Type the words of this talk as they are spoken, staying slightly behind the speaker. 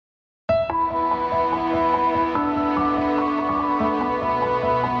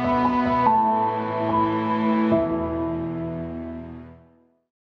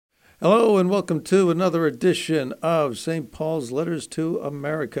Hello and welcome to another edition of St. Paul's Letters to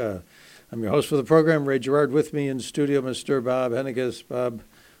America. I'm your host for the program, Ray Gerard. With me in studio, Mr. Bob Hennekes. Bob,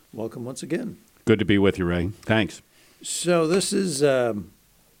 welcome once again. Good to be with you, Ray. Thanks. So this is, this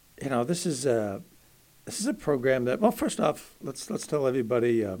is a program that. Well, first off, let's tell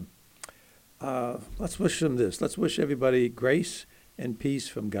everybody. Let's wish them this. Let's wish everybody grace and peace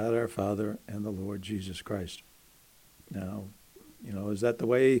from God our Father and the Lord Jesus Christ. Now, is that the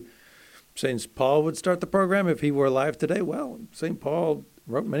way St. Paul would start the program if he were alive today? Well, St. Paul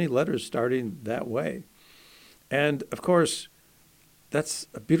wrote many letters starting that way. And, of course, that's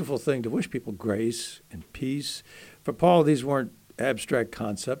a beautiful thing to wish people grace and peace. For Paul, these weren't abstract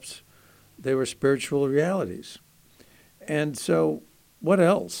concepts. They were spiritual realities. And so what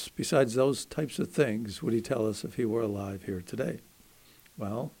else besides those types of things would he tell us if he were alive here today?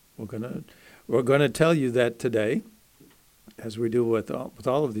 Well, we're gonna tell you that today, as we do with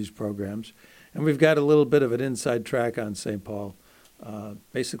all of these programs. And we've got a little bit of an inside track on St. Paul.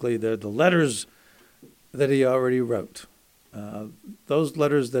 Basically, they're the letters that he already wrote. Those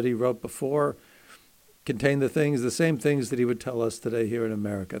letters that he wrote before contain the same things that he would tell us today here in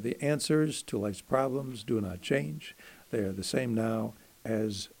America. The answers to life's problems do not change. They are the same now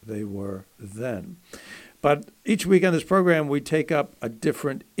as they were then. But each week on this program, we take up a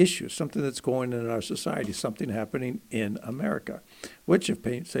different issue, something that's going on in our society, something happening in America, which if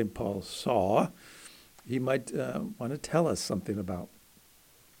St. Paul saw, he might want to tell us something about.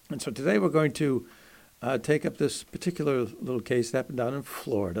 And so today we're going to take up this particular little case that happened down in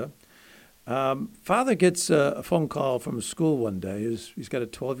Florida. Father gets a phone call from school one day. He's got a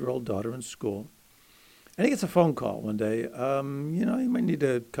 12-year-old daughter in school. And he gets a phone call one day. You might need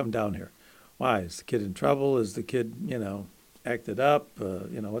to come down here. Why? Is the kid in trouble? Is the kid, acted up?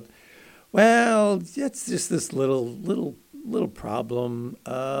 What? Well, it's just this little problem.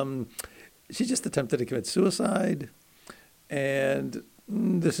 She just attempted to commit suicide, and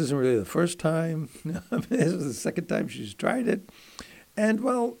this isn't really the first time. This is the second time she's tried it. And,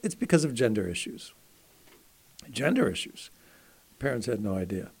 well, it's because of gender issues. Gender issues. Parents had no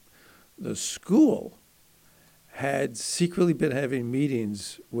idea. The school had secretly been having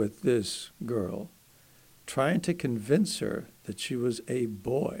meetings with this girl, trying to convince her that she was a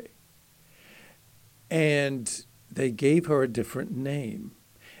boy. And they gave her a different name.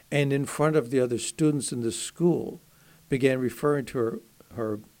 And in front of the other students in the school, began referring to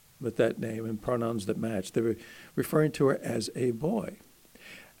her with that name and pronouns that matched. They were referring to her as a boy.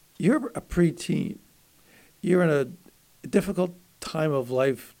 You're a preteen. You're in a difficult time of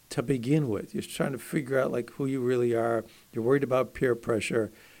life to begin with. You're trying to figure out who you really are. You're worried about peer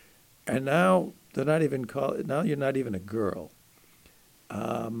pressure. And now they're not even now you're not even a girl.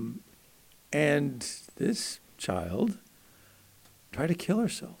 And this child tried to kill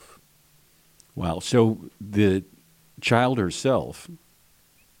herself. Wow. So the child herself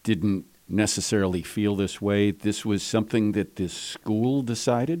didn't necessarily feel this way. This was something that the school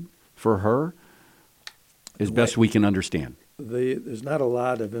decided for her, as best we can understand. There's not a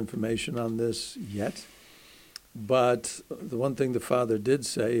lot of information on this yet, but the one thing the father did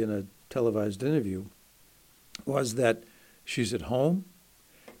say in a televised interview was that she's at home,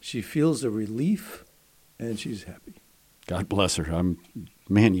 she feels a relief, and she's happy. God bless her.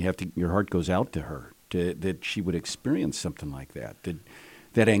 Man, your heart goes out to her that she would experience something like that.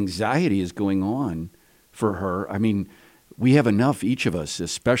 That anxiety is going on for her. I mean, we have enough, each of us,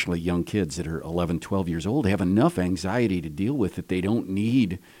 especially young kids that are 11, 12 years old, have enough anxiety to deal with that they don't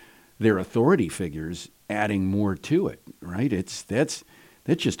need their authority figures adding more to it, right? That's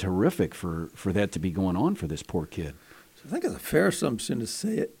just horrific for that to be going on for this poor kid. So I think it's a fair assumption to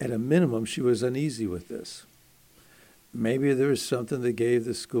say at a minimum she was uneasy with this. Maybe there was something that gave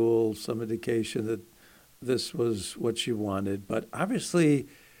the school some indication that this was what she wanted, but obviously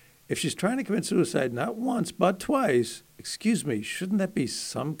if she's trying to commit suicide not once but twice, excuse me, shouldn't that be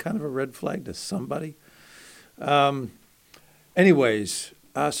some kind of a red flag to somebody? Anyways,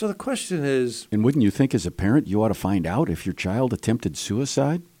 so the question is... And wouldn't you think as a parent you ought to find out if your child attempted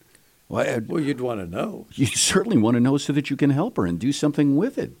suicide? Well, you'd want to know. You certainly want to know so that you can help her and do something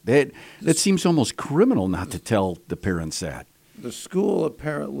with it. That seems almost criminal not to tell the parents that. The school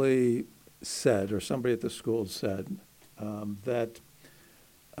apparently said, or somebody at the school said, that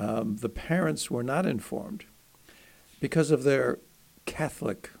the parents were not informed because of their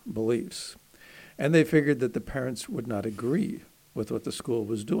Catholic beliefs. And they figured that the parents would not agree with what the school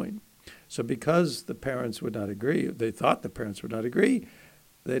was doing. So because the parents would not agree, they thought the parents would not agree,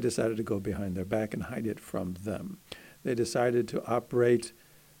 they decided to go behind their back and hide it from them. They decided to operate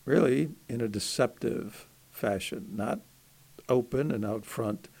really in a deceptive fashion, not open and out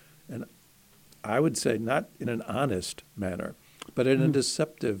front and I would say not in an honest manner, but in a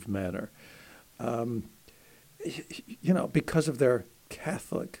deceptive manner. Because of their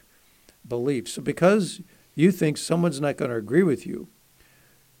Catholic beliefs. So because you think someone's not going to agree with you,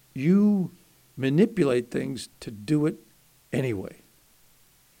 you manipulate things to do it anyway.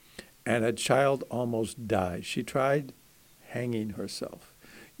 And a child almost died. She tried hanging herself.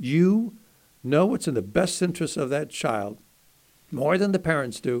 You know what's in the best interest of that child more than the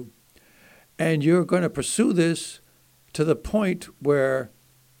parents do, and you're going to pursue this to the point where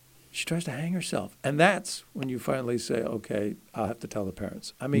she tries to hang herself. And that's when you finally say, okay, I'll have to tell the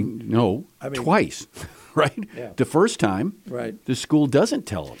parents. Twice, right? Yeah. The first time, right, the school doesn't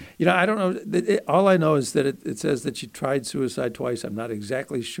tell them. I don't know. All I know is that it says that she tried suicide twice. I'm not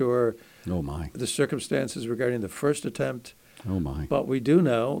exactly sure the circumstances regarding the first attempt. Oh, my. But we do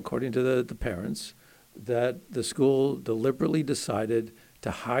know, according to the parents, that the school deliberately decided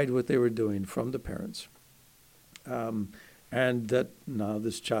to hide what they were doing from the parents. And that now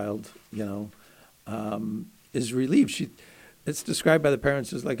this child, is relieved. It's described by the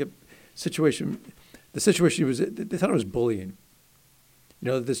parents as like a situation. The situation they thought it was bullying.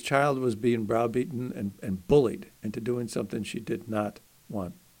 This child was being browbeaten and bullied into doing something she did not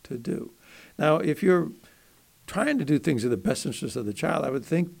want to do. Now, if you're trying to do things in the best interest of the child, I would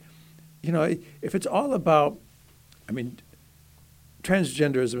think, if it's all about,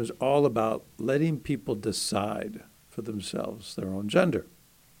 transgenderism is all about letting people decide for themselves their own gender.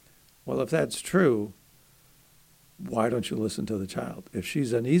 Well, if that's true, why don't you listen to the child? If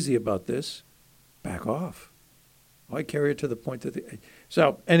she's uneasy about this, back off. Why carry it to the point that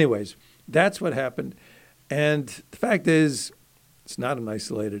So anyways, that's what happened. And the fact is, it's not an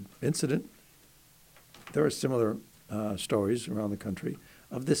isolated incident. There are similar stories around the country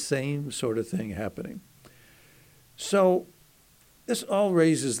of the same sort of thing happening. So this all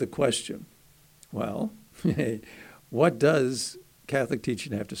raises the question, well, what does Catholic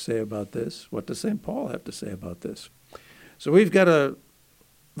teaching have to say about this? What does St. Paul have to say about this? So we've got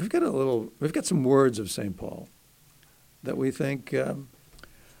some words of St. Paul that we think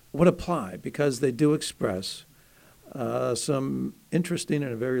would apply because they do express some interesting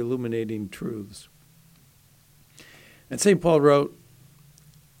and very illuminating truths. And St. Paul wrote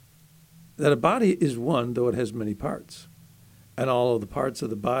that a body is one, though it has many parts, and all of the parts of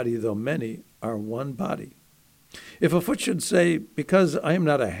the body, though many, are one body. If a foot should say, because I am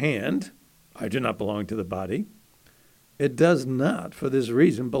not a hand, I do not belong to the body, it does not, for this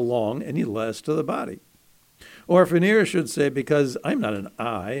reason, belong any less to the body. Or if an ear should say, because I'm not an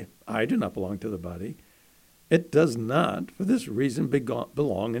eye, I do not belong to the body, it does not, for this reason,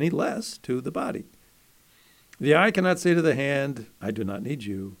 belong any less to the body. The eye cannot say to the hand, I do not need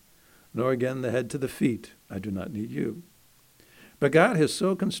you, nor again the head to the feet, I do not need you. But God has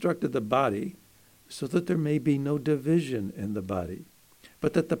so constructed the body so that there may be no division in the body,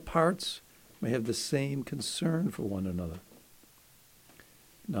 but that the parts may have the same concern for one another.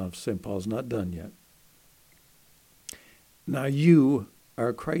 Now, St. Paul's not done yet. Now you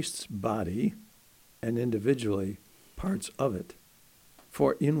are Christ's body, and individually parts of it.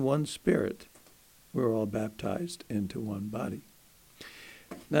 For in one Spirit we're all baptized into one body.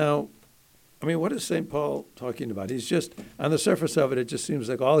 Now, what is St. Paul talking about? He's just, on the surface of it, it just seems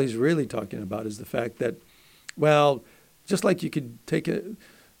like all he's really talking about is the fact that, well, just like you could take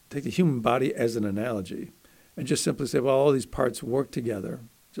the human body as an analogy and just simply say, well, all these parts work together,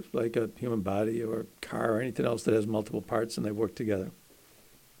 just like a human body or a car or anything else that has multiple parts and they work together.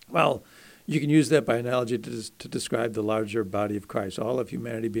 Well, you can use that by analogy to describe the larger body of Christ, all of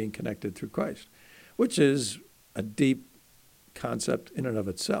humanity being connected through Christ, which is a deep concept in and of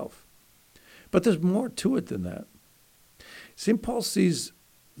itself. But there's more to it than that. St. Paul sees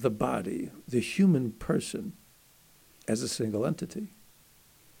the body, the human person, as a single entity.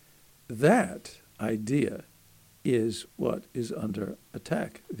 That idea is what is under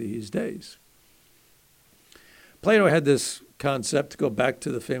attack these days. Plato had this concept, to go back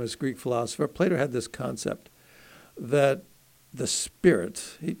to the famous Greek philosopher, Plato had this concept that the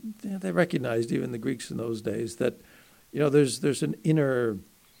spirit, they recognized, even the Greeks in those days, that there's an inner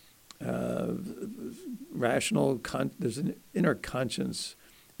there's an inner conscience,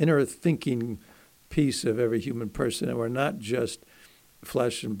 inner thinking piece of every human person, and we're not just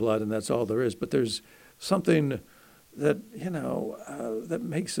flesh and blood, and that's all there is. But there's something that that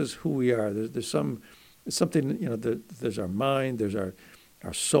makes us who we are. There's something there's our mind, there's our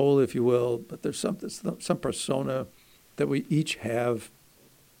soul, if you will, but there's some persona that we each have,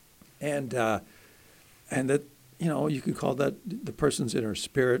 and that you could call that the person's inner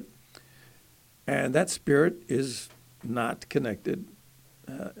spirit. And that spirit is not connected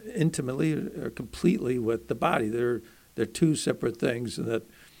intimately or completely with the body. They're two separate things, and that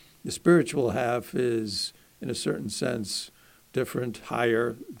the spiritual half is, in a certain sense, different,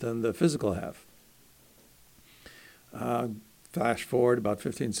 higher than the physical half. Flash forward about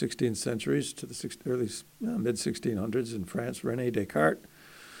 15th, 16th centuries to the early mid-1600s in France, René Descartes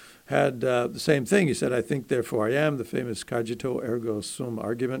had the same thing. He said, "I think, therefore I am," the famous cogito ergo sum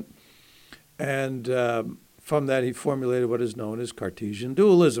argument. And from that, he formulated what is known as Cartesian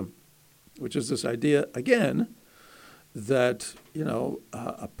dualism, which is this idea, again, that,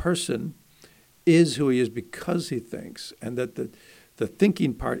 a person is who he is because he thinks, and that the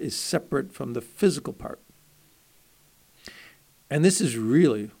thinking part is separate from the physical part. And this is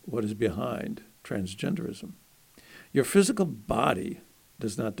really what is behind transgenderism. Your physical body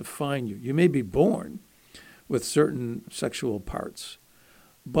does not define you. You may be born with certain sexual parts,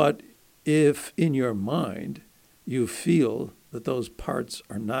 but if in your mind you feel that those parts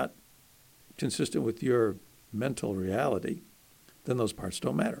are not consistent with your mental reality, then those parts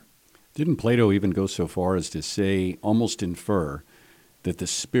don't matter. Didn't Plato even go so far as to say, almost infer, that the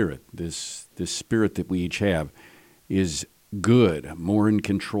spirit, this spirit that we each have, is good, more in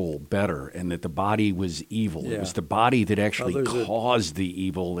control, better, and that the body was evil? Yeah. It was the body that actually caused the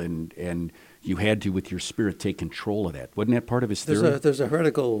evil, and you had to, with your spirit, take control of that. Wasn't that part of his theory? There's a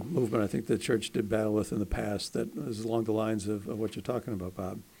heretical movement I think the church did battle with in the past that is along the lines of what you're talking about,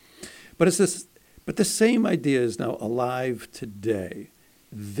 Bob. But the same idea is now alive today.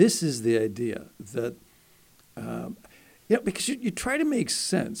 This is the idea that, because you try to make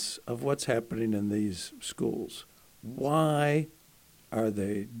sense of what's happening in these schools. Why are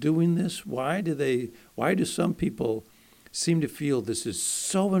they doing this? Why do some people seem to feel this is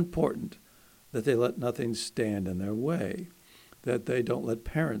so important that they let nothing stand in their way, that they don't let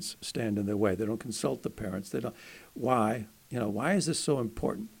parents stand in their way, they don't consult the parents, why is this so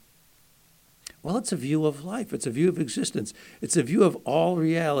important? Well, it's a view of life, it's a view of existence, it's a view of all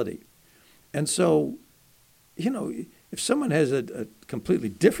reality. And so, if someone has a completely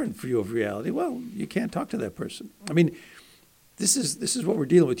different view of reality, well, you can't talk to that person. I mean, this is what we're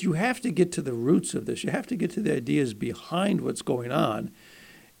dealing with. You have to get to the roots of this. You have to get to the ideas behind what's going on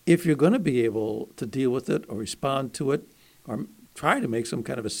if you're going to be able to deal with it or respond to it or try to make some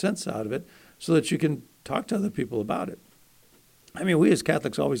kind of a sense out of it so that you can talk to other people about it. I mean, we as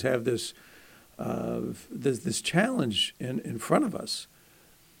Catholics always have this challenge in front of us.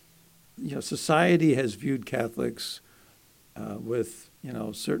 Society has viewed Catholics with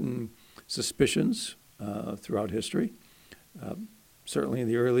certain suspicions throughout history. Certainly in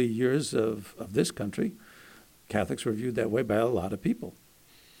the early years of this country, Catholics were viewed that way by a lot of people.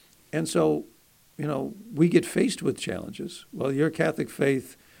 And so, we get faced with challenges. Well, your Catholic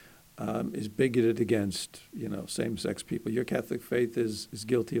faith is bigoted against, same-sex people. Your Catholic faith is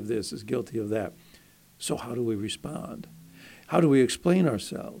guilty of this, is guilty of that. So how do we respond? How do we explain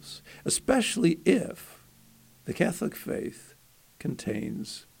ourselves? Especially if the Catholic faith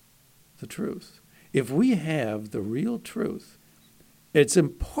contains the truth. If we have the real truth, it's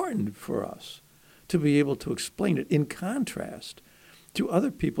important for us to be able to explain it in contrast to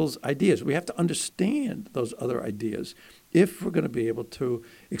other people's ideas. We have to understand those other ideas if we're going to be able to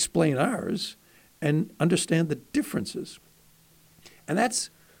explain ours and understand the differences. And that's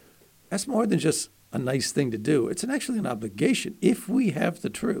more than just a nice thing to do. It's actually an obligation. If we have the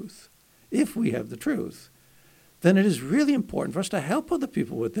truth, then it is really important for us to help other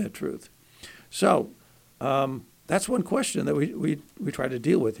people with that truth. So that's one question that we try to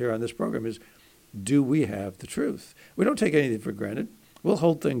deal with here on this program is, do we have the truth? We don't take anything for granted. We'll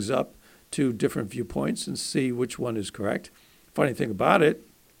hold things up to different viewpoints and see which one is correct. Funny thing about it,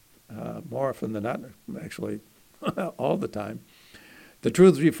 more often than not, actually all the time, the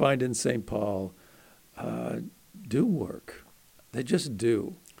truths we find in St. Paul do work. They just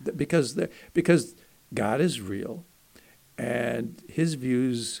do. Because God is real and his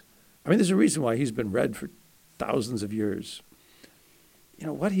views, there's a reason why he's been read for thousands of years.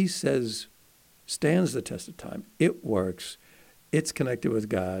 What he says stands the test of time. It works. It's connected with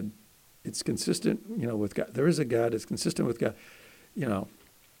God. It's consistent, with God. There is a God. It's consistent with God,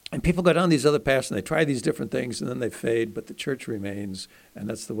 And people go down these other paths and they try these different things and then they fade, but the church remains, and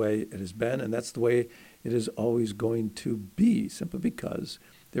that's the way it has been, and that's the way it is always going to be, simply because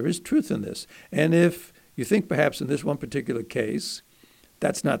there is truth in this. And if you think perhaps in this one particular case,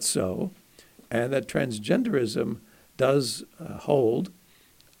 that's not so, and that transgenderism does hold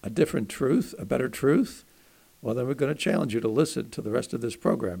a different truth, a better truth, well, then we're going to challenge you to listen to the rest of this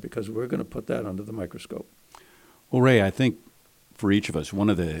program because we're going to put that under the microscope. Well, Ray, I think for each of us, one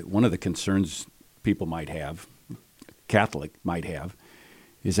of the concerns people might have, Catholic might have,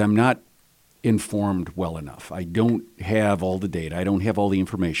 is I'm not informed well enough. I don't have all the data. I don't have all the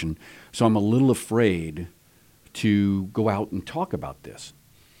information. So I'm a little afraid to go out and talk about this.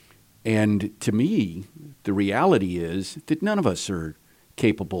 And to me, the reality is that none of us are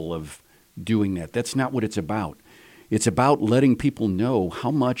capable of doing that. That's not what it's about. It's about letting people know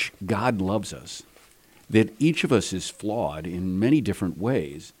how much God loves us, that each of us is flawed in many different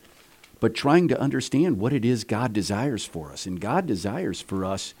ways, but trying to understand what it is God desires for us. And God desires for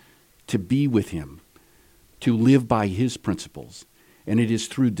us to be with him, to live by his principles. And it is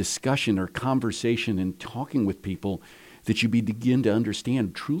through discussion or conversation and talking with people that you begin to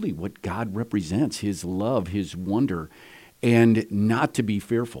understand truly what God represents, his love, his wonder, and not to be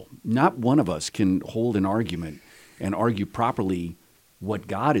fearful. Not one of us can hold an argument and argue properly what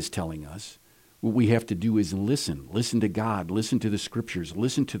God is telling us. What we have to do is listen to God, listen to the scriptures,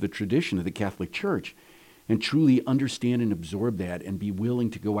 listen to the tradition of the Catholic Church, and truly understand and absorb that and be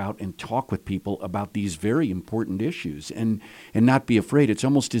willing to go out and talk with people about these very important issues and not be afraid. It's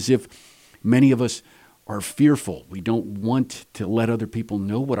almost as if many of us are fearful. We don't want to let other people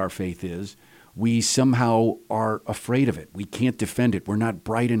know what our faith is. We somehow are afraid of it. We can't defend it. We're not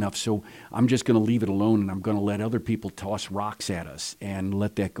bright enough, so I'm just going to leave it alone and I'm going to let other people toss rocks at us and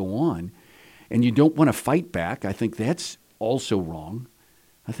let that go on. And you don't want to fight back. I think that's also wrong.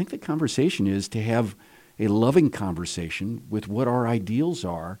 I think the conversation is to have a loving conversation with what our ideals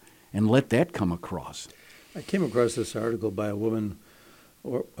are and let that come across. I came across this article by a woman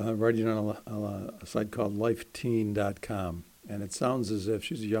writing on a site called lifeteen.com. And it sounds as if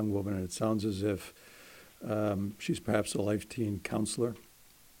she's a young woman, and it sounds as if she's perhaps a life teen counselor.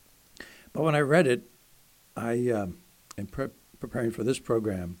 But when I read it, in preparing for this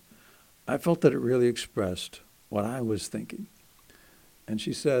program, I felt that it really expressed what I was thinking. And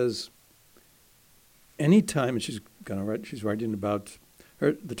she says, anytime, and she's writing about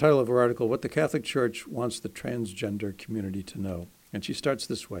the title of her article, What the Catholic Church Wants the Transgender Community to Know. And she starts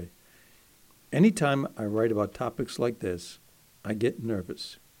this way: anytime I write about topics like this, I get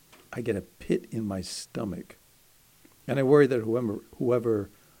nervous. I get a pit in my stomach. And I worry that whoever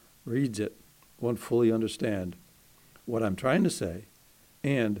reads it won't fully understand what I'm trying to say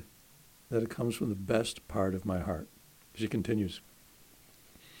and that it comes from the best part of my heart. She continues,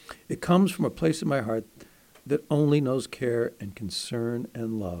 it comes from a place in my heart that only knows care and concern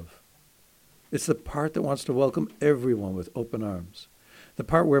and love. It's the part that wants to welcome everyone with open arms. The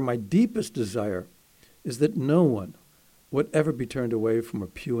part where my deepest desire is that no one would ever be turned away from a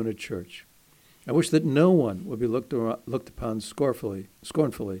pew in a church. I wish that no one would be looked upon scornfully,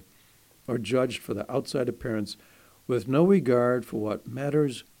 or judged for the outside appearance with no regard for what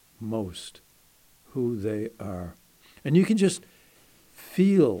matters most, who they are. And you can just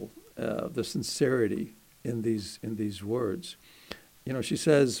feel the sincerity in these words. You know, she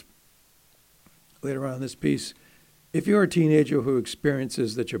says later on in this piece, if you're a teenager who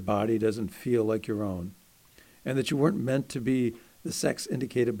experiences that your body doesn't feel like your own, and that you weren't meant to be the sex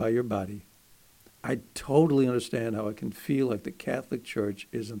indicated by your body, I totally understand how it can feel like the Catholic Church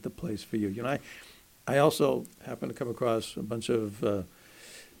isn't the place for you. You know, I also happen to come across a bunch of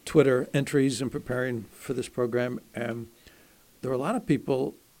Twitter entries in preparing for this program, and there are a lot of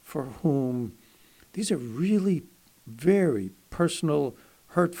people for whom these are really very personal,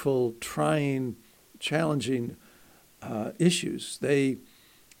 hurtful, trying, challenging issues. They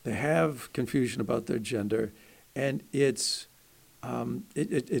have confusion about their gender, and it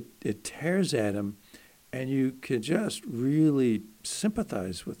tears at them, and you can just really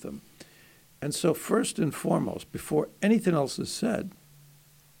sympathize with them. And so first and foremost, before anything else is said,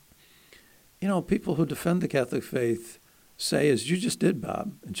 you know, people who defend the Catholic faith say, as you just did,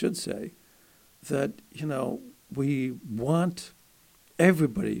 Bob, and should say, that, you know, we want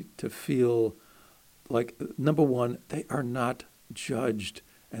everybody to feel like, number one, they are not judged,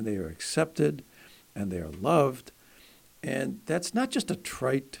 and they are accepted, and they are loved. And that's not just a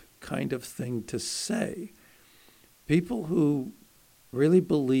trite kind of thing to say. People who really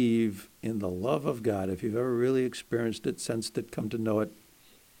believe in the love of God, if you've ever really experienced it, sensed it, come to know it,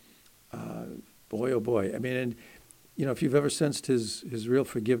 boy, oh boy. I mean, and, you know, if you've ever sensed his real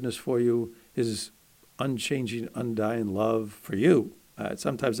forgiveness for you, his unchanging, undying love for you,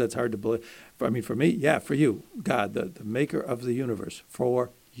 sometimes that's hard to believe. For me, yeah, for you, God, the maker of the universe,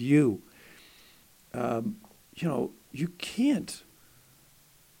 for you. You know, you can't,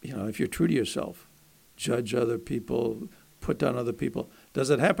 you know, if you're true to yourself, judge other people, put down other people. Does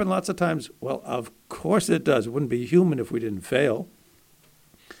it happen lots of times? Well, of course it does. It wouldn't be human if we didn't fail.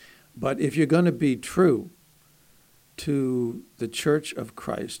 But if you're going to be true to the Church of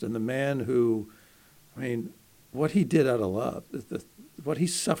Christ and the man who, I mean, what he did out of love, the what he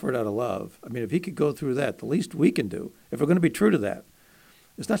suffered out of love. I mean, if he could go through that, the least we can do, if we're going to be true to that,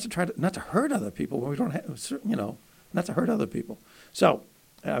 is not to hurt other people when we don't have, not to hurt other people. So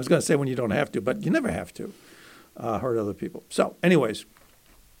I was going to say when you don't have to, but you never have to hurt other people. So, anyways,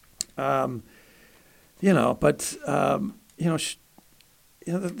 the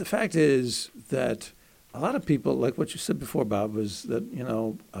fact is that a lot of people, like what you said before, Bob, was that,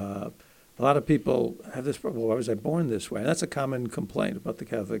 a lot of people have this problem. Well, why was I born this way? And that's a common complaint about the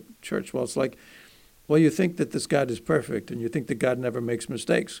Catholic Church. Well, it's like, well, you think that this God is perfect, and you think that God never makes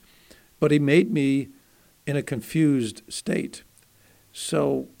mistakes. But he made me in a confused state.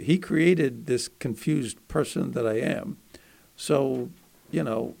 So he created this confused person that I am. So,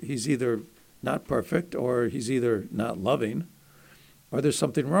 he's either not perfect, or he's either not loving, or there's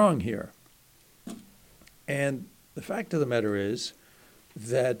something wrong here. And the fact of the matter is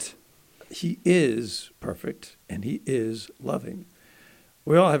that he is perfect and he is loving.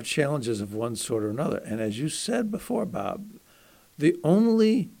 We all have challenges of one sort or another. And as you said before, Bob, the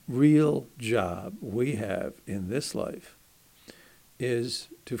only real job we have in this life is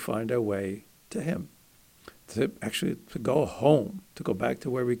to find our way to him, to go home, to go back to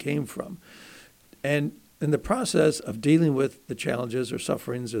where we came from. And in the process of dealing with the challenges or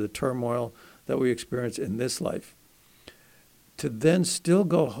sufferings or the turmoil that we experience in this life, to then still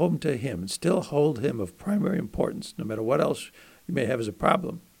go home to him and still hold him of primary importance, no matter what else you may have as a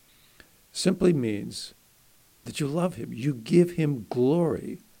problem, simply means that you love him. You give him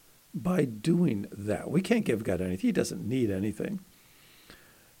glory by doing that. We can't give God anything. He doesn't need anything.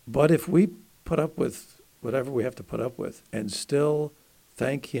 But if we put up with whatever we have to put up with and still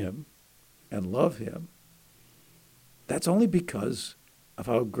thank him and love him, that's only because of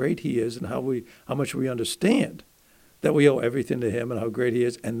how great he is and how much we understand that we owe everything to him and how great he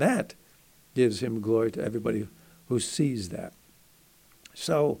is, and that gives him glory to everybody who sees that.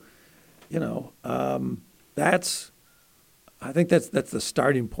 So, I think that's the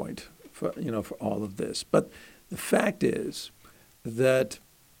starting point for all of this. But the fact is that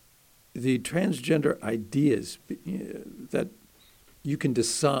the transgender ideas that you can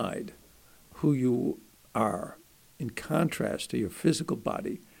decide who you are in contrast to your physical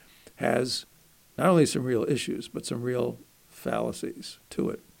body has not only some real issues, but some real fallacies to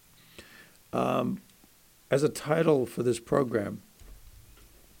it. As a title for this program,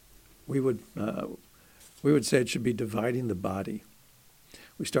 we would say it should be Dividing the Body.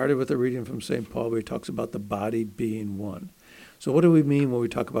 We started with a reading from St. Paul where he talks about the body being one. So what do we mean when we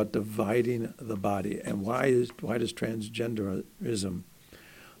talk about dividing the body? And why does transgenderism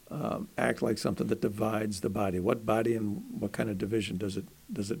act like something that divides the body? What body and what kind of division does it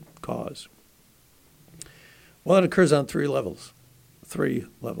cause? Well, it occurs on three levels.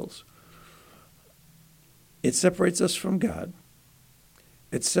 It separates us from God.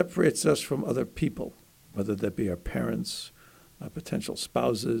 It separates us from other people, whether that be our parents, our potential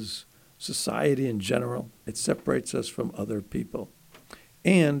spouses, society in general. It separates us from other people.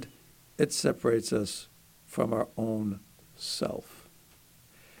 And it separates us from our own self.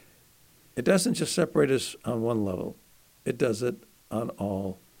 It doesn't just separate us on one level. It does it on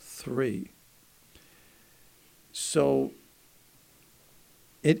all three. So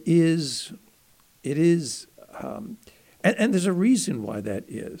it is, and there's a reason why that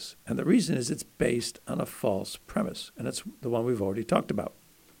is. And the reason is it's based on a false premise. And it's the one we've already talked about.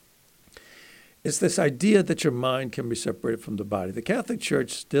 It's this idea that your mind can be separated from the body. The Catholic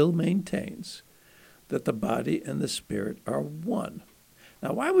Church still maintains that the body and the spirit are one.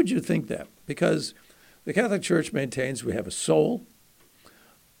 Now, why would you think that? Because the Catholic Church maintains we have a soul.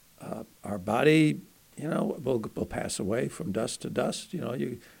 Our body, will pass away from dust to dust. You're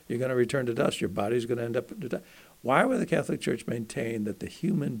going to return to dust. Your body's going to end up in dust. Why would the Catholic Church maintain that the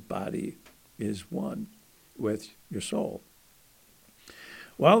human body is one with your soul?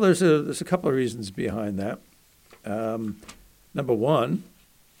 Well, there's a couple of reasons behind that. Number one,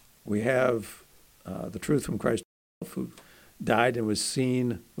 we have the truth from Christ, who died and was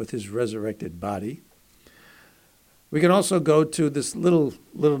seen with his resurrected body. We can also go to this little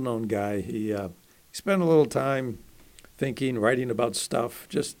known guy. He spent a little time thinking, writing about stuff,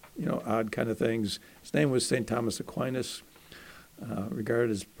 just odd kind of things. His name was St. Thomas Aquinas, regarded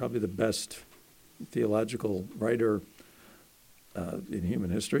as probably the best theological writer in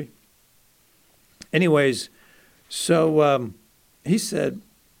human history. Anyways, so he said,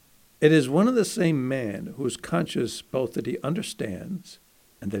 "It is one and the same man who is conscious both that he understands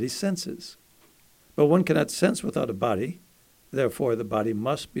and that he senses. But one cannot sense without a body. Therefore, the body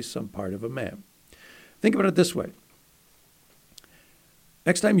must be some part of a man." Think about it this way.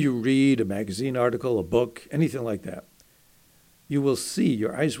 Next time you read a magazine article, a book, anything like that,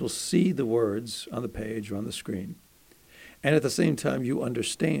 your eyes will see the words on the page or on the screen. And at the same time, you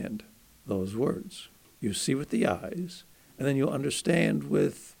understand those words. You see with the eyes, and then you understand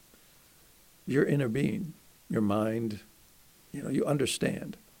with your inner being, your mind. You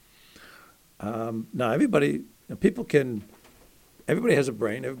understand. Now, everybody has a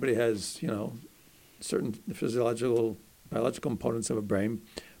brain. Everybody has, certain physiological, biological components of a brain,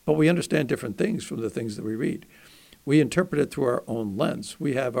 but we understand different things from the things that we read. We interpret it through our own lens.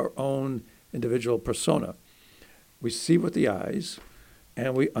 We have our own individual persona. We see with the eyes,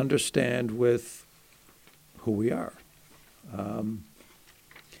 and we understand with who we are.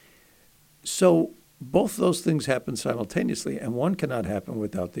 So both those things happen simultaneously, and one cannot happen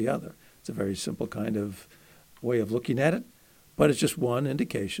without the other. It's a very simple kind of way of looking at it, but it's just one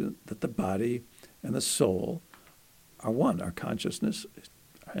indication that the body and the soul are one. Our consciousness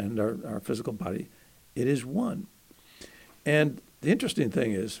and our physical body, it is one. And the interesting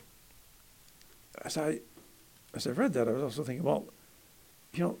thing is, as I read that, I was also thinking, well,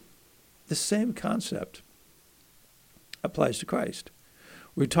 the same concept applies to Christ.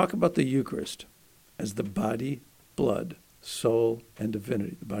 We talk about the Eucharist as the body, blood, soul, and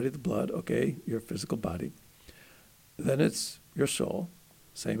divinity. The body, the blood, okay, your physical body. Then it's your soul,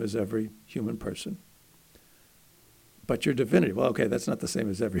 same as every human person. But your divinity, well, okay, that's not the same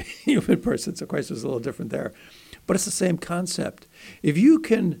as every human person, so Christ is a little different there. But it's the same concept. If you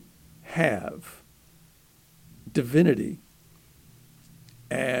can have divinity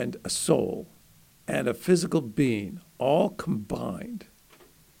and a soul and a physical being all combined,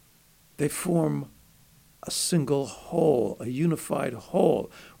 they form a single whole, a unified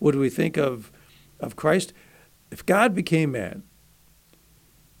whole. What do we think of Christ? If God became man,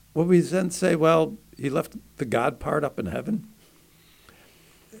 would we then say, well, he left the God part up in heaven?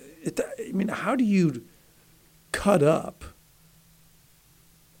 How do you cut up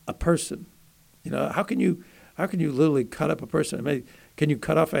a person? How can you literally cut up a person? Can you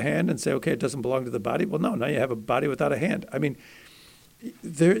cut off a hand and say, okay, it doesn't belong to the body? Well, no, now you have a body without a hand.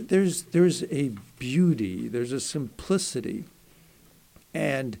 There's a beauty, there's a simplicity,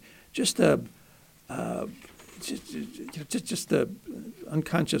 and just the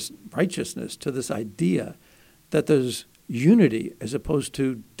unconscious righteousness to this idea that there's unity as opposed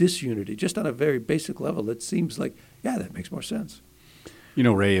to disunity. Just on a very basic level, it seems like, yeah, that makes more sense.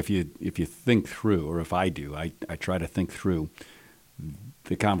 Ray, if you think through, or if I do, I try to think through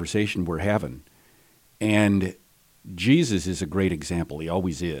the conversation we're having, and Jesus is a great example. He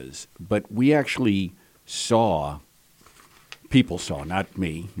always is. But we actually people saw, not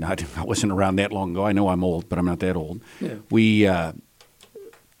me. I wasn't around that long ago. I know I'm old, but I'm not that old. Yeah.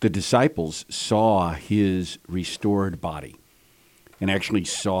 The disciples saw his restored body and actually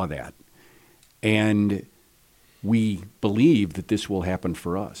saw that. And we believe that this will happen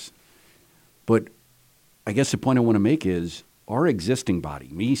for us. But I guess the point I want to make is our existing body,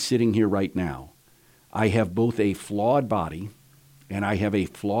 me sitting here right now, I have both a flawed body, and I have a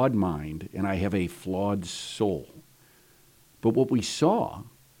flawed mind, and I have a flawed soul. But what we saw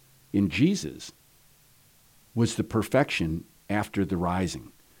in Jesus was the perfection after the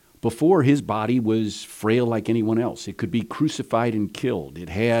rising. Before, his body was frail like anyone else. It could be crucified and killed. It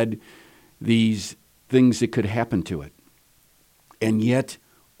had these things that could happen to it. And yet,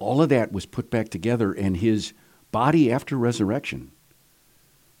 all of that was put back together, and his body after resurrection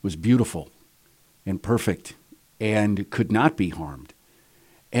was beautiful and perfect and could not be harmed.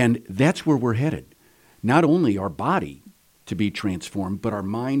 And that's where we're headed. Not only our body to be transformed, but our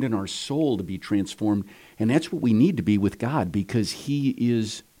mind and our soul to be transformed. And that's what we need to be with God, because he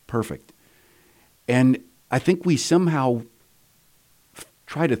is perfect. And I think we somehow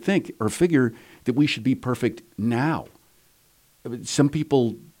try to think or figure that we should be perfect now. Some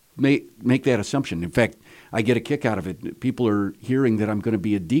people may make that assumption. In fact, I get a kick out of it. People are hearing that I'm going to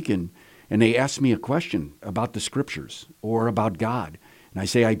be a deacon, and they ask me a question about the scriptures or about God. And I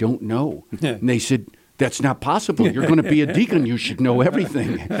say, I don't know. And they said, that's not possible. You're going to be a deacon. You should know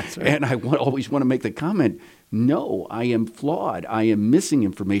everything. Right. And I always want to make the comment, no, I am flawed. I am missing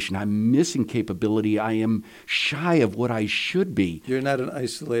information. I'm missing capability. I am shy of what I should be. You're not an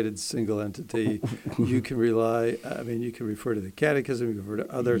isolated single entity. You can rely, you can refer to the catechism, you can refer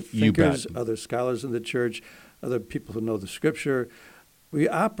to other thinkers, other scholars in the church, other people who know the scripture. We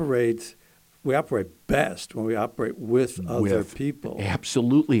operate best when we operate with other people.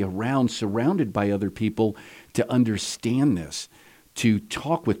 Absolutely, surrounded by other people to understand this, to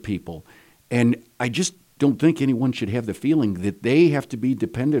talk with people. And I just don't think anyone should have the feeling that they have to be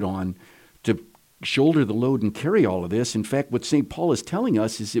dependent on to shoulder the load and carry all of this. In fact, what St. Paul is telling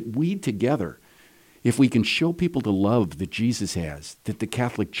us is that we together, if we can show people the love that Jesus has, that the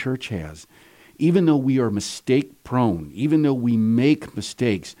Catholic Church has, even though we are mistake prone, even though we make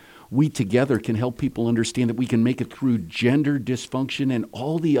mistakes, we together can help people understand that we can make it through gender dysfunction and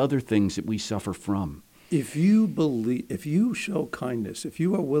all the other things that we suffer from. If you show kindness, if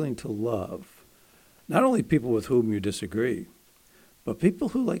you are willing to love, not only people with whom you disagree, but people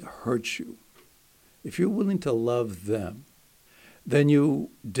who hurt you, if you're willing to love them, then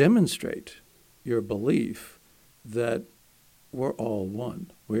you demonstrate your belief that we're all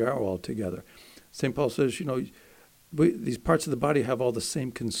one. We are all together. St. Paul says, these parts of the body have all the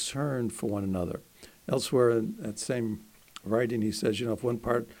same concern for one another. Elsewhere in that same writing, he says, if one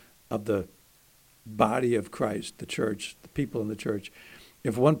part of the body of Christ, the church, the people in the church,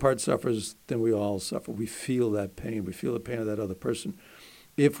 if one part suffers, then we all suffer. We feel that pain. We feel the pain of that other person.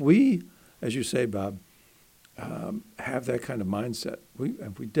 If we, as you say, Bob, have that kind of mindset,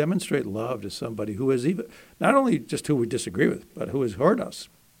 if we demonstrate love to somebody who is even, not only just who we disagree with, but who has hurt us,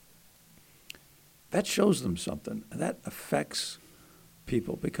 that shows them something, and that affects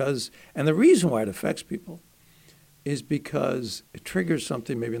people and the reason why it affects people is because it triggers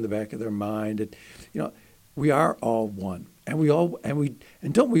something maybe in the back of their mind. We are all one,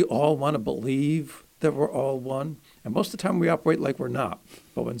 and don't we all want to believe that we're all one? And most of the time we operate like we're not.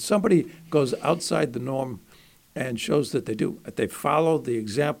 But when somebody goes outside the norm and shows that they do, that they follow the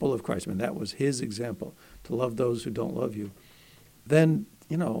example of Christ, that was his example, to love those who don't love you, then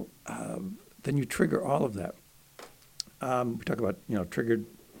then you trigger all of that. We talk about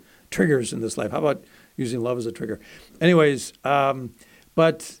triggers in this life. How about using love as a trigger? Anyways,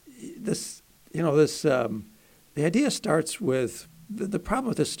 but the idea starts with the problem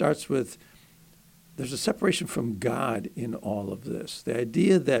with this starts with there's a separation from God in all of this. The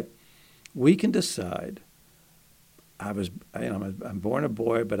idea that we can decide. I'm born a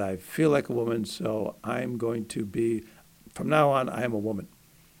boy, but I feel like a woman, so I'm going to be. From now on, I am a woman.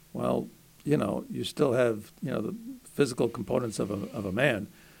 Well, you still have, the physical components of a man,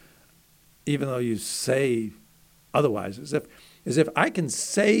 even though you say otherwise, as if I can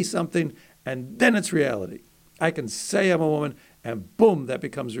say something and then it's reality. I can say I'm a woman and boom, that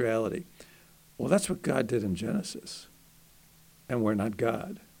becomes reality. Well, that's what God did in Genesis, and we're not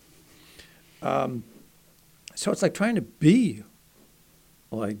God. So it's like trying to be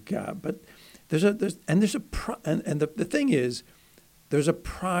like God, but the thing is, there's a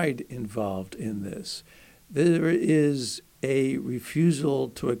pride involved in this. There is a refusal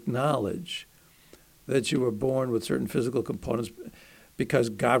to acknowledge that you were born with certain physical components because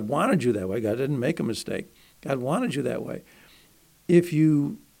God wanted you that way. God didn't make a mistake. God wanted you that way. If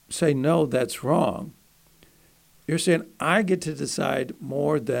you say, no, that's wrong, you're saying, I get to decide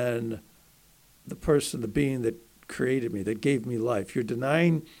more than the person, the being that created me, that gave me life. You're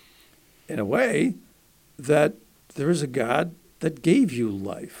denying, in a way, that there is a God that gave you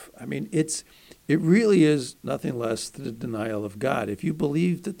life. It really is nothing less than a denial of God. If you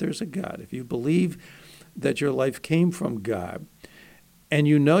believe that there's a God, if you believe that your life came from God, and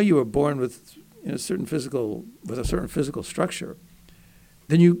you were born with a certain physical structure,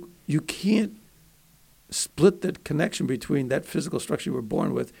 then you can't split the connection between that physical structure you were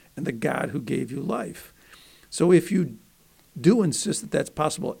born with and the God who gave you life. So if you do insist that that's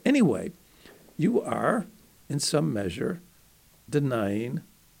possible anyway, you are, in some measure, denying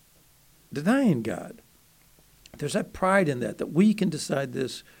God. There's that pride in that we can decide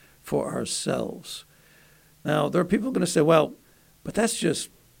this for ourselves. Now, there are people going to say, well, but that's just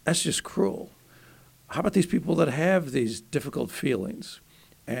cruel. How about these people that have these difficult feelings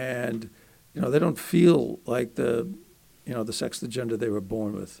and, they don't feel like the sex, the gender they were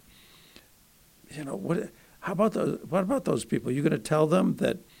born with? How about those people? You're going to tell them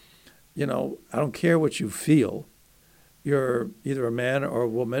that, I don't care what you feel. You're either a man or a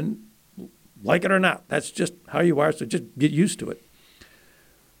woman, like it or not. That's just how you are, so just get used to it.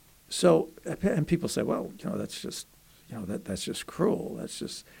 So, and people say, well, that's just, that's just cruel. That's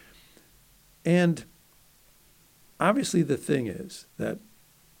just, and obviously the thing is that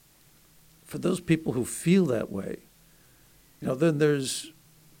for those people who feel that way, then there's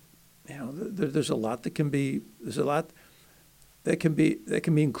a lot that can be, that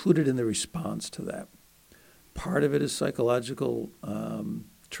can be included in the response to that. Part of it is psychological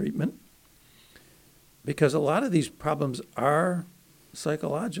treatment, because a lot of these problems are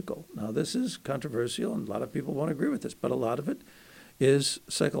psychological. Now, this is controversial, and a lot of people won't agree with this, but a lot of it is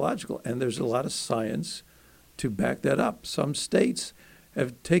psychological, and there's a lot of science to back that up. Some states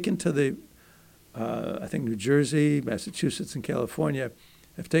have taken to the, I think New Jersey, Massachusetts, and California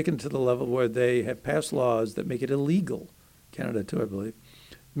have taken to the level where they have passed laws that make it illegal, Canada too, I believe,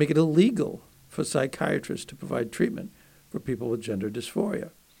 make it illegal for psychiatrists to provide treatment for people with gender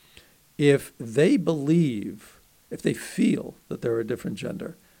dysphoria. If they believe, if they feel that they're a different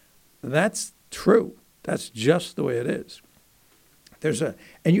gender, that's true. That's just the way it is.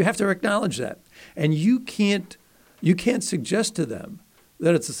 And you have to acknowledge that. And you can't suggest to them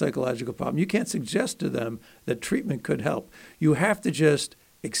that it's a psychological problem. You can't suggest to them that treatment could help. You have to just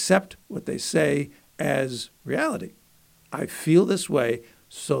accept what they say as reality. I feel this way,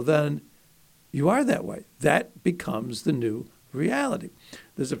 so then you are that way. That becomes the new reality.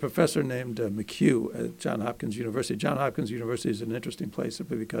 There's a professor named McHugh at Johns Hopkins University. Johns Hopkins University is an interesting place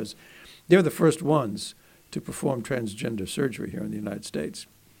simply because they're the first ones to perform transgender surgery here in the United States.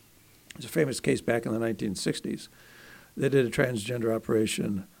 There's a famous case back in the 1960s. They did a transgender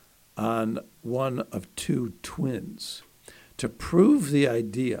operation on one of two twins to prove the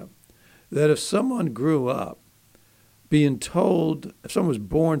idea that if someone grew up being told, if someone was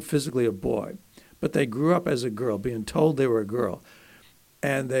born physically a boy, but they grew up as a girl, being told they were a girl,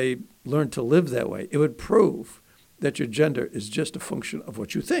 and they learned to live that way, it would prove that your gender is just a function of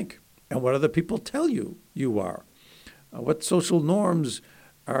what you think and what other people tell you you are, what social norms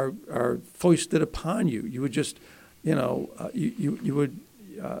are foisted upon you. You would just, you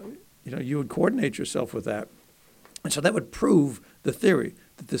would coordinate yourself with that, and so that would prove the theory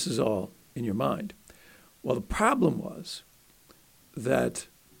that this is all in your mind. Well, the problem was that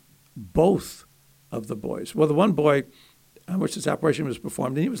both of the boys, well, the one boy on which this operation was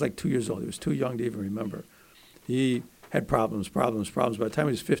performed, and he was like 2 years old. He was too young to even remember. He had problems. By the time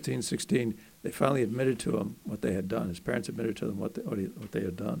he was 15, 16, they finally admitted to him what they had done. His parents admitted to them what they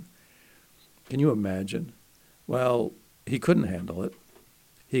had done. Can you imagine? Well, he couldn't handle it.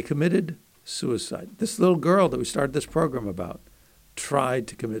 He committed suicide. This little girl that we started this program about tried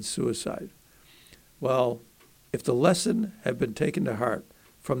to commit suicide. Well, if the lesson had been taken to heart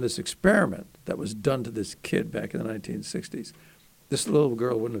from this experiment that was done to this kid back in the 1960s, this little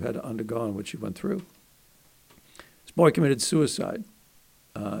girl wouldn't have had to undergo what she went through. This boy committed suicide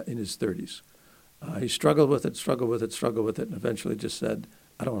in his 30s. He struggled with it, and eventually just said,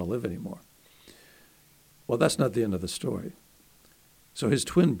 I don't want to live anymore. Well, that's not the end of the story. So his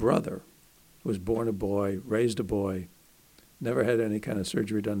twin brother, who was born a boy, raised a boy, never had any kind of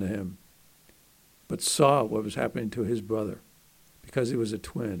surgery done to him, but saw what was happening to his brother because he was a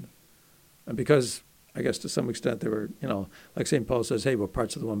twin. And because, I guess to some extent, they were, like St. Paul says, hey, we're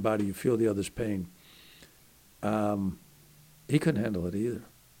parts of the one body, you feel the other's pain. He couldn't handle it either.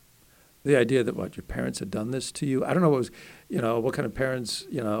 The idea that, your parents had done this to you? I don't know what kind of parents,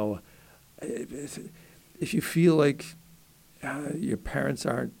 if you feel like your parents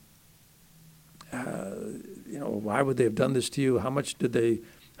aren't, why would they have done this to you? How much could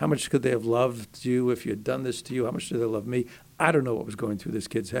they have loved you if you had done this to you? How much did they love me? I don't know what was going through this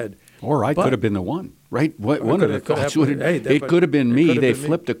kid's head. Or I could have been the one, right? One of the thoughts would have, it could have been me. They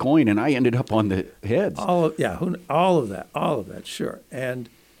flipped a coin and I ended up on the heads. All of that, sure. And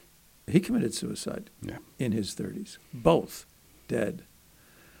he committed suicide in his 30s. Both dead.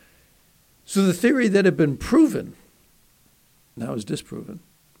 So the theory that had been proven now is disproven.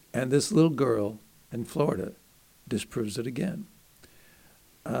 And this little girl in Florida disproves it again.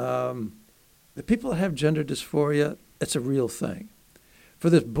 The people that have gender dysphoria, it's a real thing. For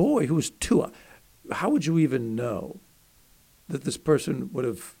this boy who was 2, how would you even know that this person would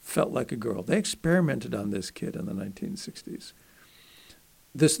have felt like a girl? They experimented on this kid in the 1960s.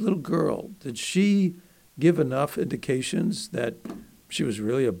 This little girl, did she give enough indications that she was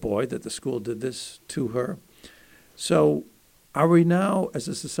really a boy, that the school did this to her? So are we now, as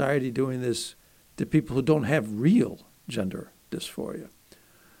a society, doing this to people who don't have real gender dysphoria?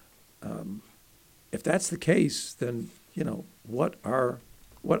 If that's the case, then, what are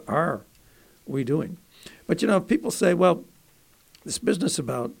we doing? But, people say, well, this business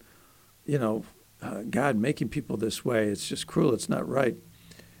about, God making people this way, it's just cruel, it's not right.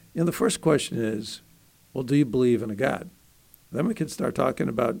 The first question is, well, do you believe in a God? Then we can start talking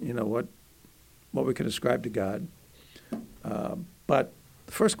about, what we can ascribe to God. But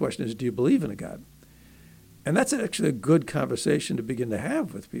the first question is, do you believe in a God? And that's actually a good conversation to begin to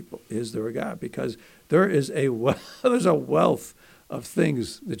have with people. Is there a God? Because there is there's a wealth of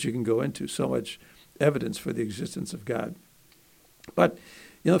things that you can go into, so much evidence for the existence of God. But,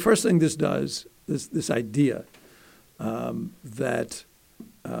 the first thing this does, this idea that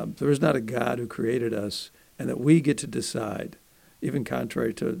there is not a God who created us and that we get to decide, even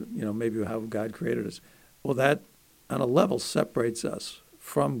contrary to, maybe how God created us, well, that on a level separates us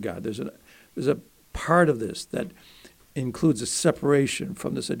from God. There's a part of this that includes a separation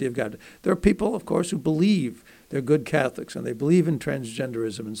from this idea of God. There are people, of course, who believe they're good Catholics and they believe in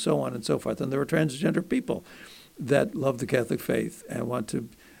transgenderism and so on and so forth. And there are transgender people that love the Catholic faith and want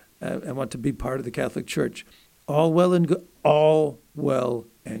to be part of the Catholic Church. All well and good. All well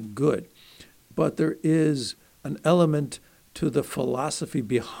and good. But there is an element to the philosophy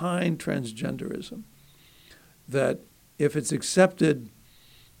behind transgenderism that if it's accepted,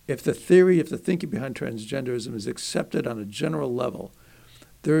 if the thinking behind transgenderism is accepted on a general level,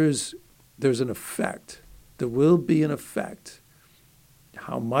 there's an effect. There will be an effect.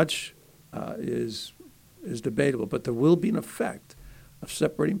 How much is debatable, but there will be an effect of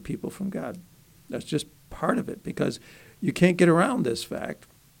separating people from God. That's just part of it, because you can't get around this fact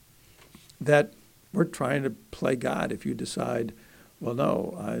that we're trying to play God. If you decide, well,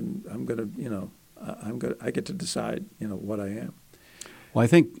 no, I get to decide, what I am. Well, I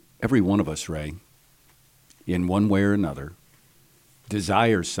think every one of us, Ray, in one way or another,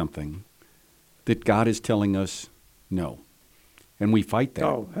 desires something that God is telling us no, and we fight that.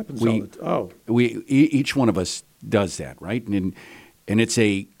 Oh, happens all the time. Each one of us does that, right? And it's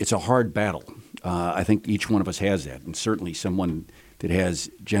a hard battle. I think each one of us has that, and certainly someone that has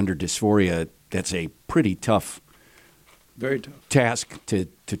gender dysphoria, that's a pretty tough, very tough task to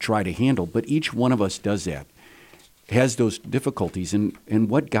try to handle. But each one of us does that, has those difficulties. And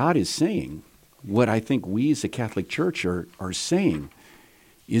what God is saying, what I think we as a Catholic Church are saying,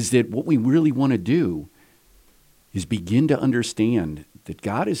 is that what we really want to do is begin to understand that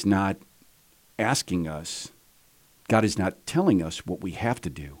God is not asking us, God is not telling us what we have to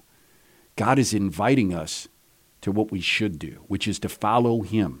do. God is inviting us to what we should do, which is to follow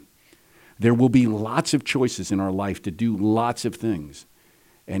Him. There will be lots of choices in our life to do lots of things.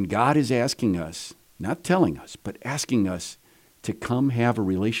 And God is asking us, not telling us, but asking us to come have a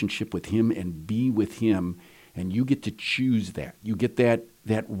relationship with Him and be with Him. And you get to choose that. You get that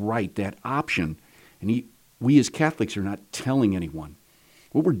right, that option. And we as Catholics are not telling anyone.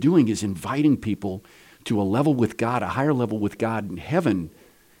 What we're doing is inviting people to a level with God, a higher level with God in heaven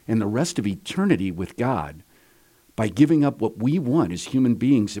and the rest of eternity with God, by giving up what we want as human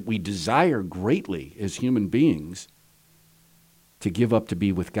beings, that we desire greatly as human beings, to give up to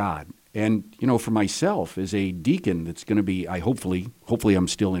be with God. And, for myself as a deacon that's going to be, hopefully I'm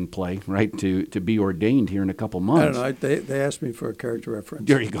still in play, right, to be ordained here in a couple months. I don't know. They asked me for a character reference.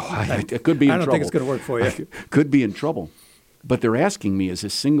 There you go. I could be in trouble. I don't think it's going to work for you. Could be in trouble. But they're asking me as a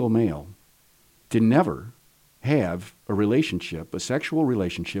single male to never have a sexual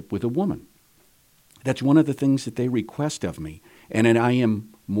relationship with a woman. That's one of the things that they request of me, and that I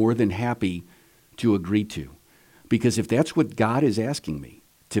am more than happy to agree to. Because if that's what God is asking me,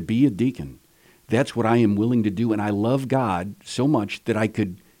 to be a deacon, that's what I am willing to do. And I love God so much that I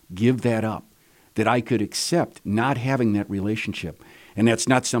could give that up, that I could accept not having that relationship. And that's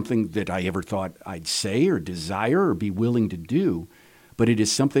not something that I ever thought I'd say or desire or be willing to do, but it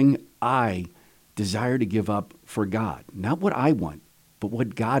is something I desire to give up for God. Not what I want, but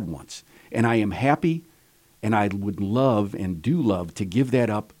what God wants. And I am happy, and I would love and do love to give that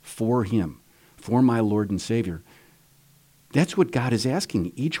up for Him, for my Lord and Savior. That's what God is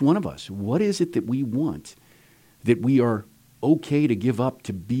asking each one of us. What is it that we want, that we are okay to give up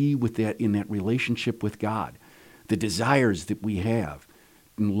to be with that, in that relationship with God? The desires that we have,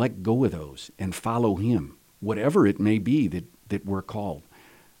 and let go of those and follow Him, whatever it may be that we're called.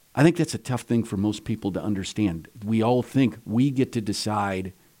 I think that's a tough thing for most people to understand. We all think we get to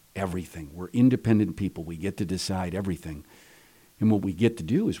decide everything. We're independent people. We get to decide everything. And what we get to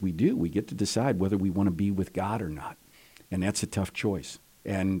do is we get to decide whether we want to be with God or not. And that's a tough choice.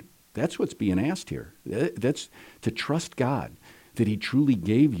 And that's what's being asked here. That's to trust God, that He truly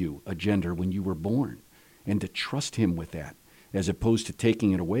gave you a gender when you were born, and to trust Him with that, as opposed to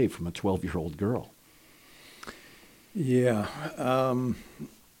taking it away from a 12-year-old girl. Yeah.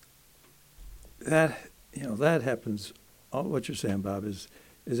 That happens. All what you're saying, Bob, is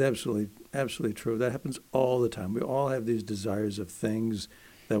absolutely true. That happens all the time. We all have these desires of things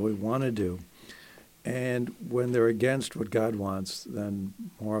that we want to do. And when they're against what God wants, then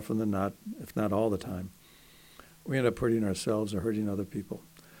more often than not, if not all the time, we end up hurting ourselves or hurting other people.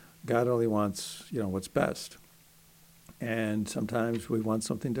 God only wants, what's best. And sometimes we want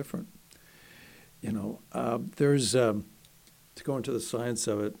something different. There's, to go into the science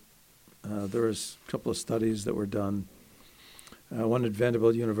of it, there was a couple of studies that were done, one at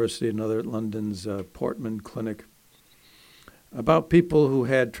Vanderbilt University, another at London's Portman Clinic, about people who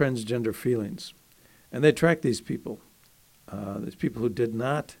had transgender feelings. And they tracked these people who did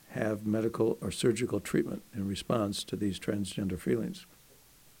not have medical or surgical treatment in response to these transgender feelings.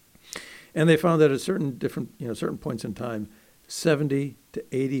 And they found that at certain points in time, 70 to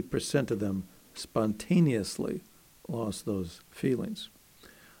 80% of them spontaneously lost those feelings.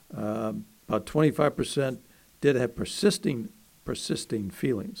 About 25% did have persisting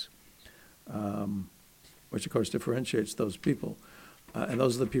feelings, which of course differentiates those people. And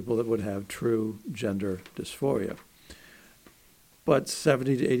those are the people that would have true gender dysphoria. But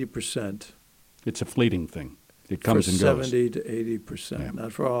 70 to 80%. It's a fleeting thing. It comes and goes. 70 to 80%, Yeah.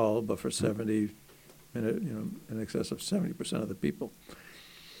 not for all, but for 70, in excess of 70% of the people.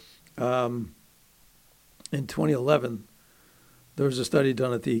 In 2011, there was a study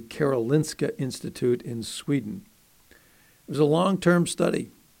done at the Karolinska Institute in Sweden. It was a long-term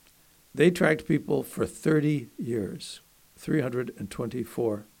study. They tracked people for 30 years,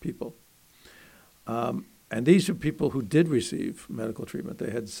 324 people. And these are people who did receive medical treatment.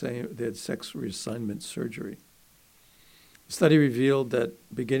 They had sex reassignment surgery. The study revealed that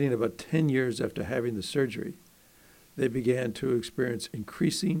beginning about 10 years after having the surgery, they began to experience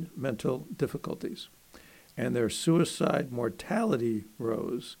increasing mental difficulties, and their suicide mortality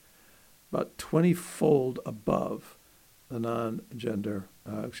rose about 20-fold above the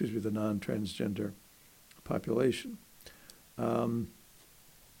non-transgender population.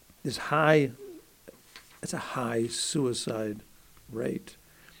 It's a high suicide rate.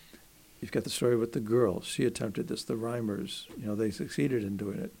 You've got the story with the girl. She attempted this. The Reimers, they succeeded in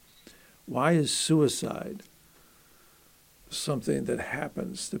doing it. Why is suicide something that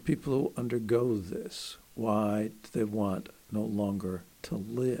happens to people who undergo this? Why do they want no longer to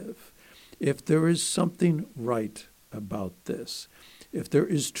live? If there is something right about this, if there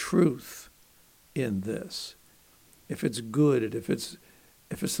is truth in this, if it's good, and if it's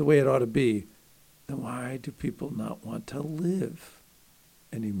the way it ought to be, then why do people not want to live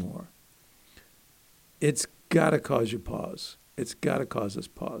anymore? It's got to cause you pause. It's got to cause us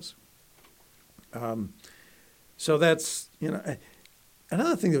pause. So that's,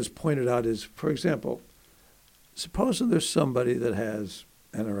 another thing that was pointed out is, for example, supposing there's somebody that has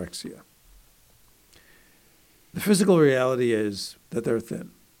anorexia. The physical reality is that they're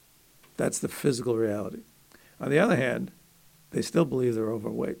thin. That's the physical reality. On the other hand, they still believe they're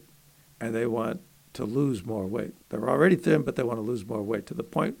overweight, and they want to lose more weight. They're already thin, but they want to lose more weight to the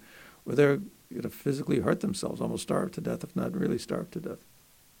point where they're going to physically hurt themselves, almost starve to death, if not really starve to death.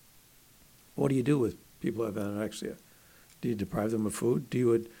 What do you do with people who have anorexia? Do you deprive them of food?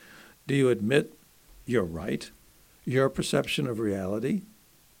 Do you admit you're right? Your perception of reality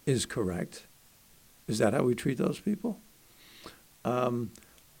is correct? Is that how we treat those people?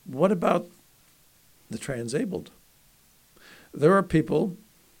 What about the transabled? There are people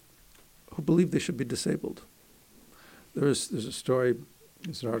who believe they should be disabled. There's a story,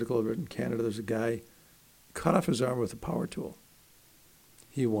 it's an article written in Canada. There's a guy cut off his arm with a power tool.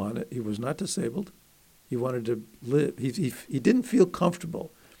 He was not disabled. He wanted to live. He didn't feel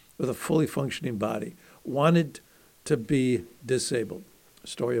comfortable with a fully functioning body, wanted to be disabled. A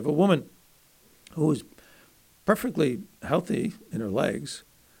story of a woman who was perfectly healthy in her legs,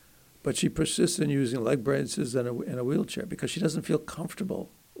 but she persists in using leg braces and a wheelchair because she doesn't feel comfortable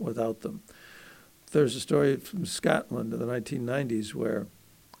without them. There's a story from Scotland in the 1990s where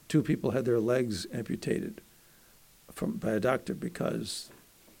two people had their legs amputated by a doctor because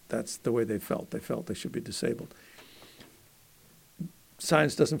that's the way they felt. They felt they should be disabled.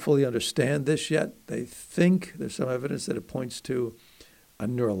 Science doesn't fully understand this yet. They think there's some evidence that it points to a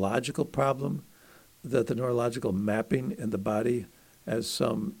neurological problem, that the neurological mapping in the body has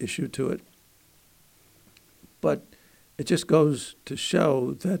some issue to it. But it just goes to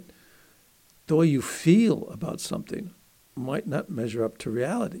show that the way you feel about something might not measure up to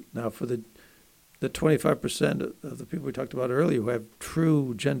reality. Now, for the 25% of the people we talked about earlier who have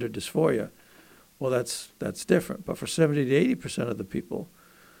true gender dysphoria, well, that's different. But for 70 to 80% of the people,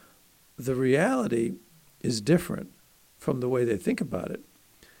 the reality is different from the way they think about it.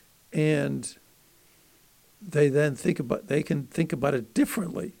 And they then can think about it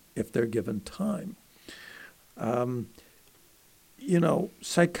differently if they're given time.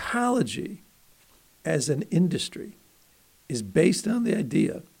 Psychology as an industry is based on the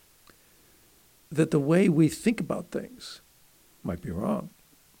idea that the way we think about things might be wrong,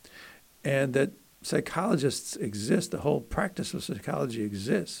 and that psychologists exist, the whole practice of psychology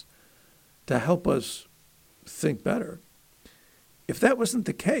exists to help us think better. If that wasn't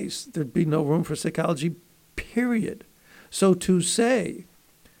the case, there'd be no room for psychology, period. So to say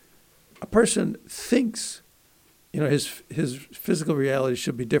a person thinks, his physical reality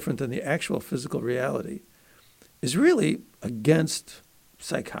should be different than the actual physical reality is really against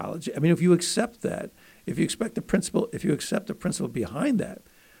psychology. I mean, if you accept that, if you accept the principle behind that,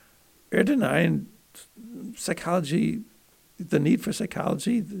 You're denying psychology, the need for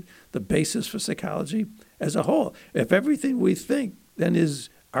psychology, the basis for psychology as a whole. If everything we think then is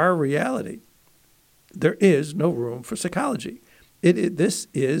our reality, there is no room for psychology. This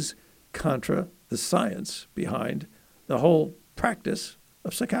is contra the science behind the whole practice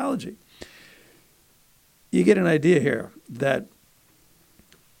of psychology. You get an idea here that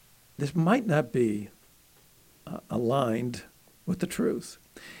this might not be aligned with the truth.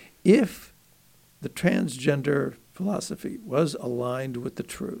 If the transgender philosophy was aligned with the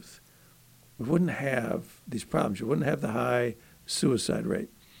truth, we wouldn't have these problems. You wouldn't have the high suicide rate.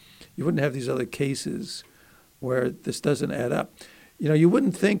 You wouldn't have these other cases where this doesn't add up. You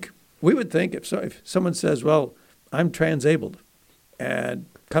wouldn't think, we would think if someone says, well, I'm transabled and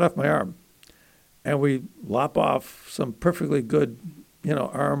cut off my arm, and we lop off some perfectly good,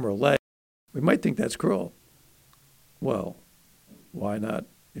 arm or leg, we might think that's cruel. Well, why not?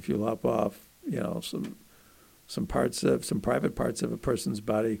 If you lop off, some private parts of a person's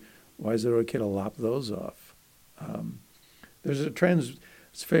body, why is it okay to lop those off? There's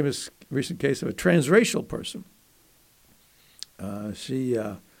it's a famous recent case of a transracial person. She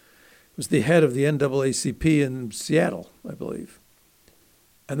was the head of the NAACP in Seattle, I believe.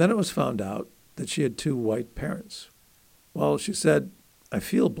 And then it was found out that she had 2 white parents. Well, she said, I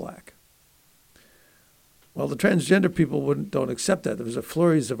feel black. Well, the transgender people don't accept that. There was a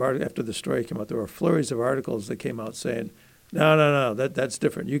flurries of articles after the story came out. There were flurries of articles that came out saying, no, that's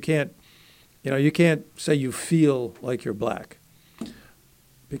different. You can't say you feel like you're black,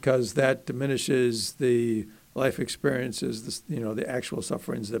 because that diminishes the life experiences, the actual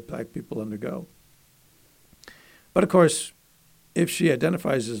sufferings that black people undergo. But of course, if she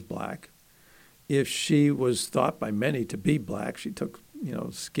identifies as black, if she was thought by many to be black, she took,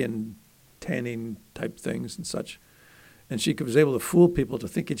 skin tanning type things and such, and she was able to fool people to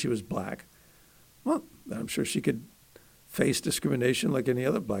thinking she was black, well, I'm sure she could face discrimination like any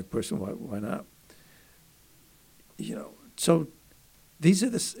other black person. Why not? So these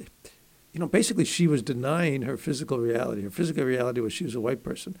are basically she was denying her physical reality. Her physical reality was she was a white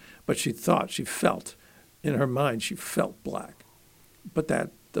person, but she felt, in her mind, she felt black. But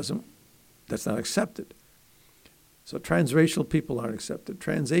that's not accepted. So transracial people aren't accepted.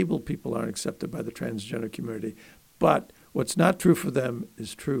 Transabled people aren't accepted by the transgender community. But what's not true for them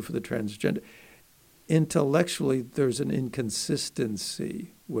is true for the transgender. Intellectually, there's an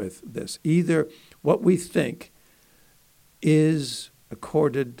inconsistency with this. Either what we think is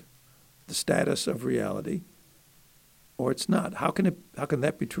accorded the status of reality, or it's not. How can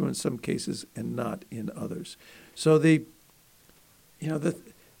that be true in some cases and not in others? So we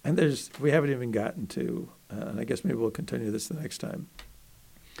haven't even gotten to, and I guess maybe we'll continue this the next time,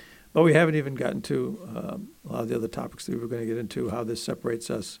 but we haven't even gotten to a lot of the other topics that we were going to get into, how this separates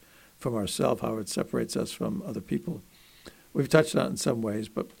us from ourselves, how it separates us from other people. We've touched on it in some ways,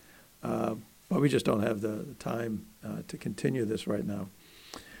 but we just don't have the time to continue this right now.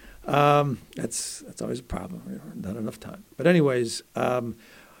 That's always a problem. Not enough time. But anyways, as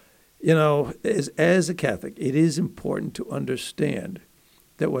a Catholic, it is important to understand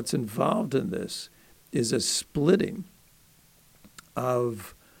that what's involved in this is a splitting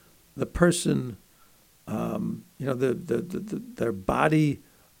of the person, their body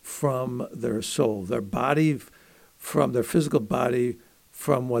from their soul, their body from their physical body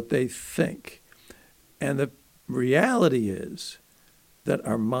from what they think. And the reality is that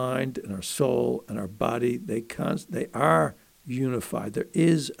our mind and our soul and our body, they are unified. There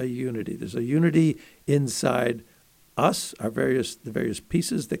is a unity. There's a unity inside us, the various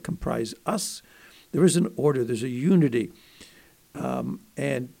pieces that comprise us. There is an order. There's a unity, and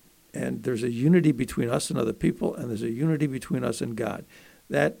there's a unity between us and other people, and there's a unity between us and God.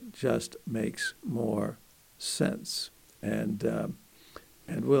 That just makes more sense, and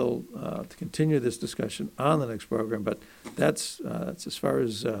we'll continue this discussion on the next program. But that's as far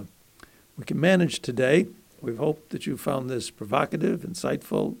as we can manage today. We hope that you found this provocative,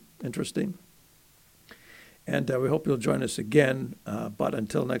 insightful, interesting. And we hope you'll join us again. But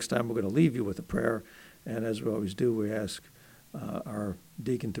until next time, we're going to leave you with a prayer. And as we always do, we ask our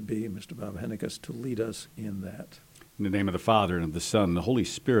deacon-to-be, Mr. Bob Hennekes, to lead us in that. In the name of the Father, and of the Son, and the Holy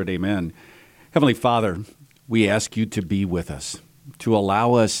Spirit, amen. Heavenly Father, we ask you to be with us, to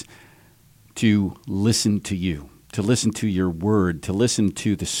allow us to listen to you, to listen to your word, to listen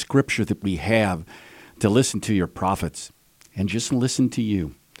to the scripture that we have, to listen to your prophets, and just listen to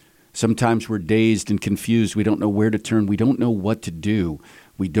you. Sometimes we're dazed and confused. We don't know where to turn. We don't know what to do.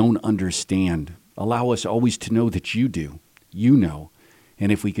 We don't understand. Allow us always to know that you do. You know.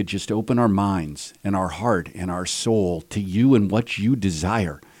 And if we could just open our minds and our heart and our soul to you and what you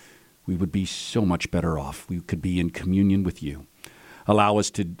desire, we would be so much better off. We could be in communion with you. Allow us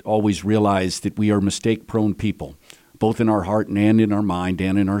to always realize that we are mistake-prone people, both in our heart and in our mind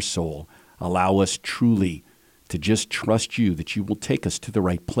and in our soul. Allow us truly to just trust you, that you will take us to the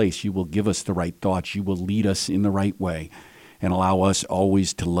right place. You will give us the right thoughts. You will lead us in the right way. And allow us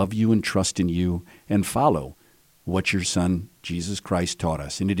always to love you and trust in you and follow what your Son, Jesus Christ, taught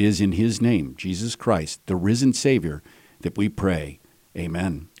us. And it is in his name, Jesus Christ, the risen Savior, that we pray.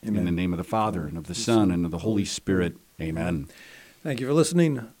 Amen. Amen. In the name of the Father, and of the Son, and of the Holy Spirit. Amen. Thank you for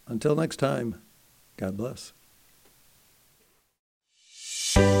listening. Until next time, God bless.